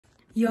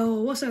Yo,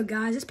 what's up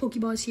guys? It's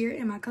Pokeballs here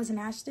and my cousin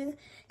Ashton.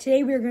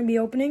 Today we are going to be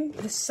opening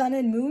the Sun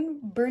and Moon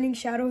Burning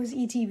Shadows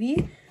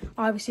ETB.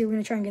 Obviously we're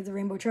going to try and get the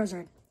Rainbow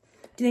Charizard.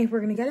 Do you think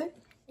we're going to get it?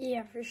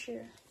 Yeah, for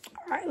sure.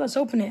 Alright, let's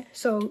open it.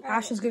 So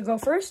Ashton's going to go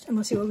first and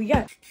let's see what we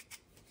get.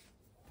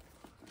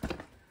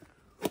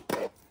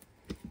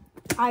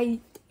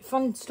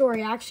 Fun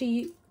story, I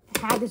actually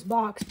had this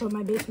box but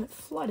my basement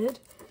flooded.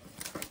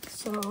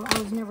 So I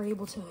was never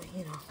able to,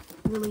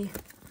 really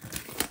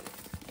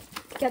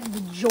get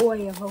the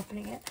joy of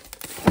opening it.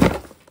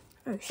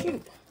 Oh,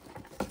 shoot.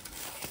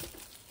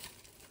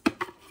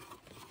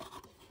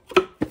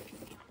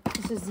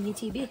 This is the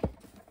ETB.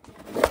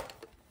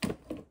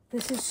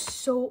 This is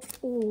so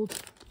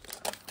old.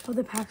 Oh,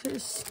 the packs are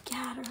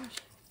scattered.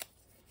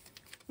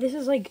 This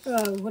is like,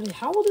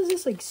 how old is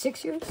this? Like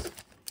 6 years?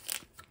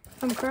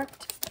 If I'm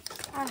correct?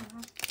 I don't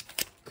know.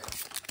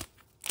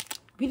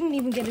 We didn't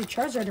even get a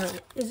Charizard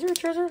art. Is there a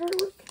Charizard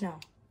artwork? No.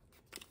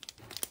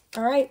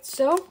 Alright,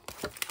 so.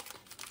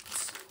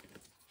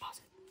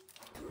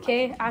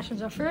 Okay,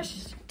 Ashton's up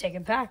first. Take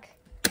it back.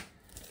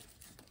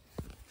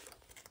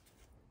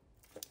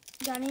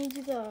 Do I need to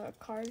do the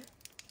card?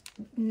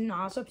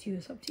 Nah, it's up to you.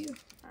 It's up to you.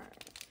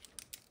 Alright.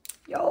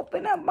 Yo,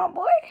 open up, my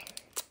boy.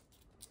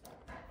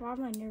 Why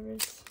am I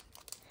nervous?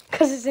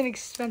 Because it's an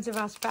expensive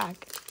ass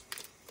pack.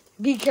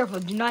 Be careful.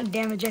 Do not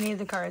damage any of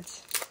the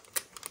cards.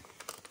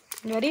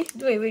 You ready?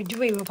 Wait,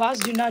 we'll pause.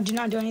 Do not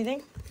do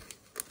anything.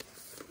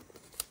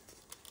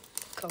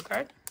 Code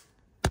card.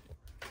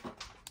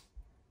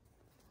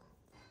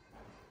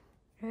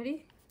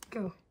 Ready?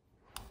 Go.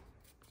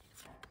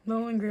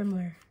 Nolan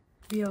Grimler.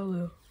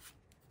 Violu.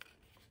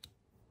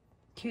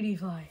 Cutie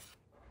Fly.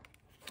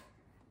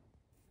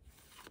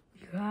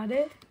 You got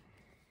it?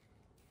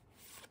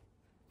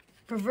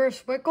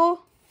 Reverse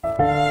Wickle. Oh,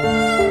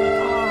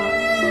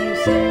 you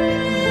sick.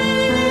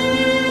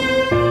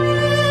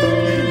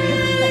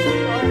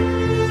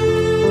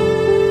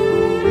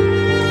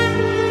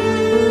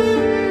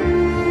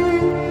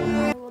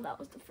 Well, that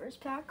was the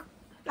first pack.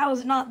 That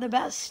was not the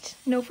best.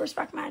 No first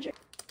pack magic.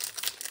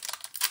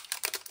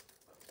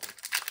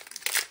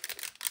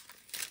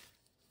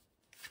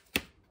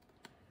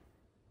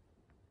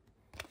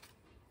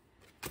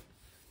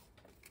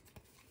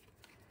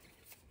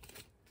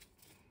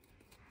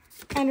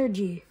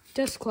 Energy,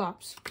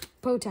 Dusclops,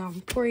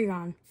 Potown,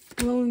 Porygon,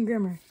 Alolan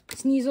Grimmer,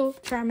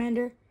 Sneasel,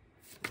 Charmander,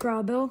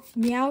 Growlithe,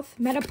 Meowth,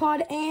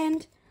 Metapod,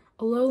 and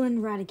Alolan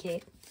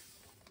Raticate.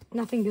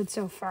 Nothing good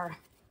so far.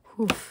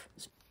 Oof.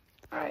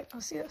 Alright,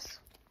 let's see this.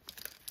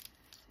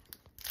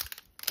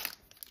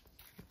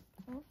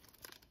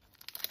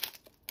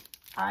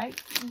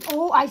 Alright.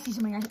 Oh, I see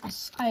something.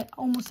 I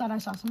almost thought I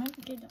saw something.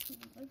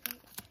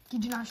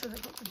 Did you not show the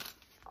picture?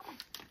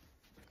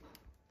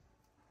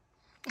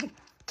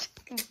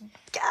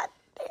 God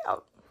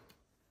damn.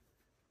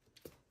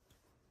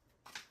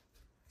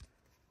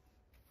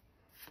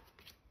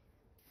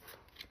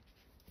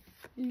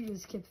 You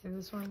just skip through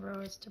this one,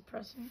 bro. It's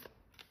depressing.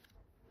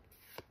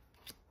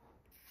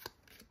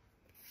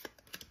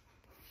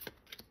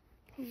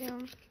 Yeah.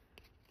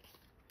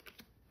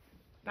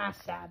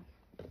 That's sad.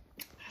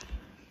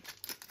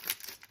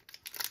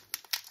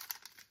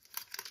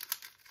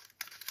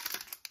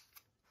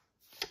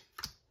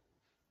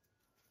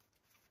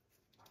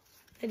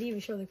 I didn't even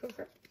show the code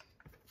card.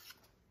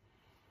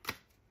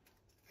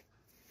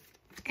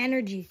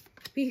 Energy,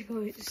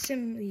 Beefo,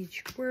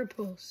 Simleech,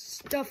 Whirlpool,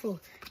 Stuffle,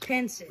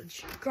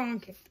 Pansage,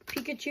 Gronkit,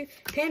 Pikachu,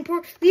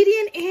 Panpour,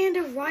 Leedian, and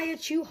a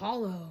Raichu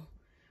Hollow.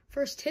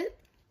 First hit?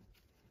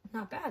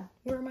 Not bad.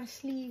 Where are my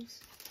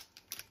sleeves?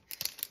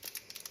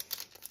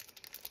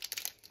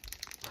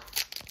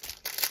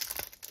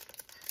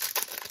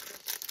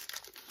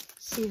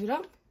 Save it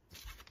up.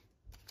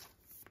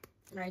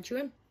 Raichu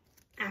in.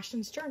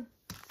 Ashton's turn.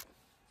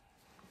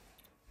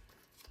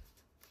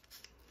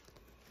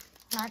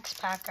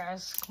 Next pack,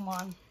 guys. Come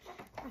on.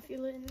 I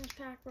feel it in this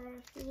pack, bro.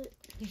 I feel it.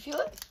 You feel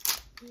it?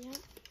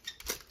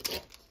 Yeah.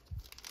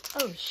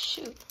 Oh,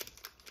 shoot.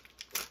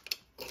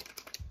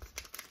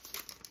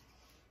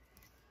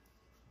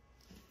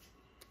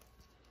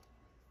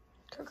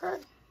 Code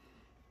card.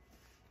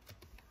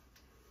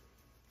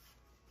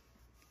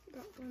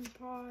 Got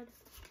Wimpod,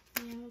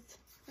 Meowth,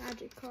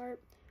 Magikarp,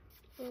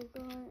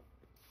 Porygon,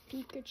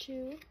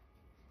 Pikachu.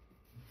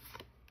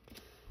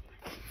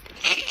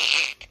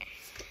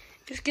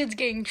 This kid's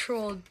getting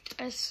trolled.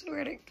 I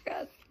swear to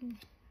God.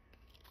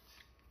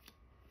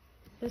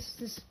 If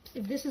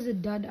this is a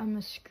dud, I'm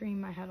gonna scream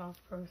my head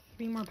off, bro.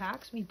 3 more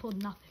packs, we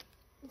pulled nothing.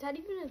 Is that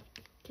even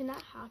can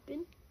that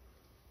happen?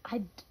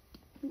 I'm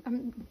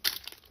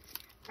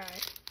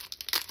alright.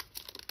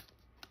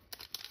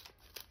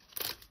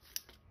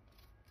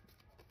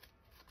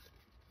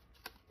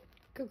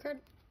 Code card.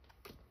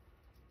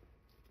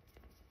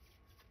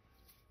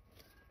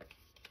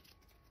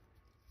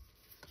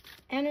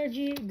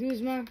 Energy,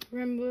 Guzma,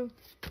 Rimblue,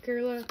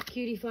 Curla,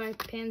 Cutie Fly,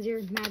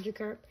 Panzer,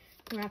 Magikarp,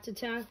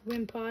 Rattata,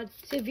 Wimpod,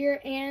 Severe,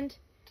 and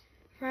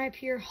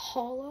Rhyperior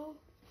Hollow.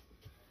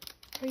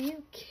 Are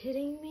you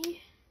kidding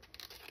me?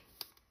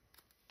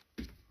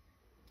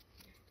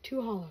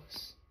 2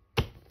 hollows.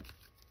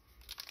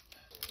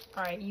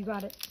 Alright, you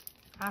got it.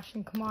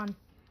 Ashton, come on.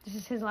 This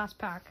is his last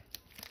pack.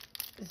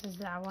 This is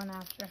that one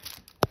after.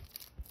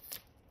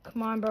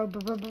 Come on, bro.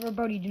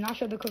 Brody, do not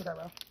show the cooker,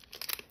 bro.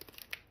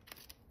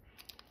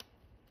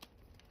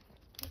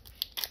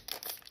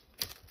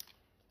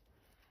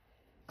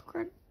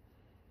 Cooker.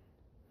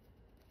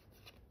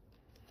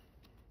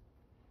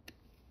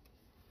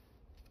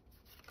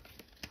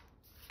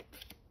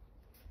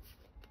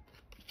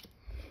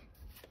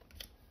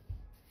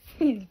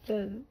 He's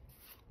dead.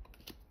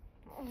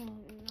 Oh,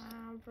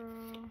 nah,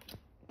 bro.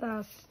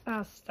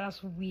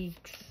 That's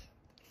weeks.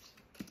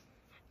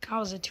 That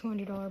was a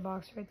 $200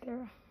 box right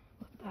there.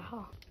 What the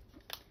hell?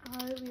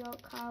 Alright, we all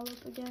Kyle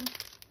up again.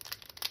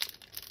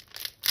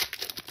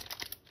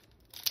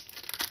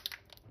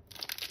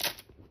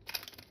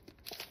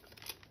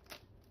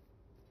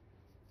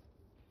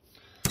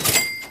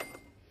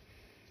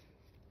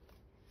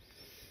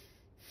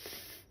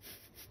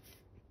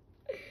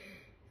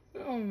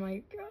 Oh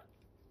my god.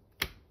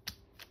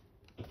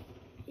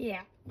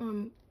 Yeah,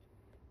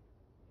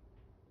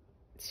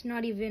 it's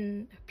not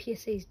even a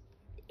PSA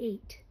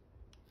 8.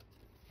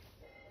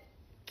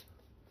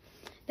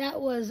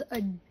 That was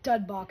a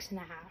dud box and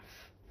a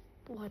half.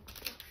 What the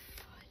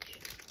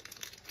fudge?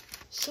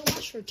 So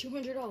much for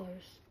 $200.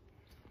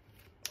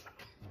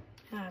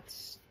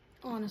 That's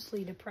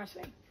honestly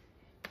depressing.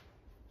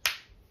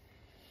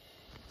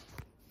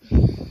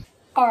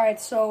 Alright,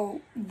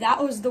 so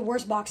that was the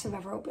worst box I've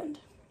ever opened.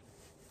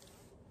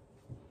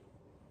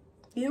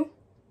 You?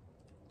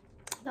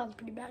 That was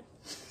pretty bad.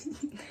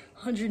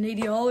 $180,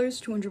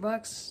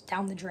 $200,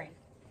 down the drain.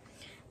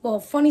 Well,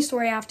 funny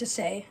story I have to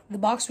say. The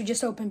box we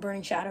just opened,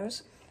 Burning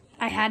Shadows,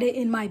 I had it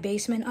in my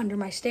basement under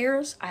my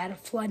stairs. I had a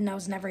flood and I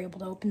was never able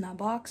to open that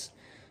box.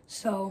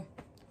 So,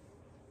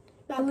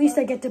 at least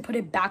I get to put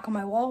it back on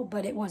my wall,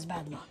 but it was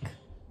bad luck.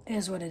 It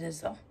is what it is,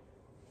 though.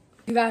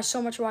 Thank you guys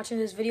so much for watching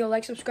this video.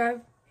 Like,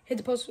 subscribe, hit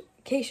the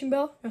notification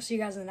bell. I'll see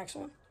you guys in the next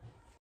one.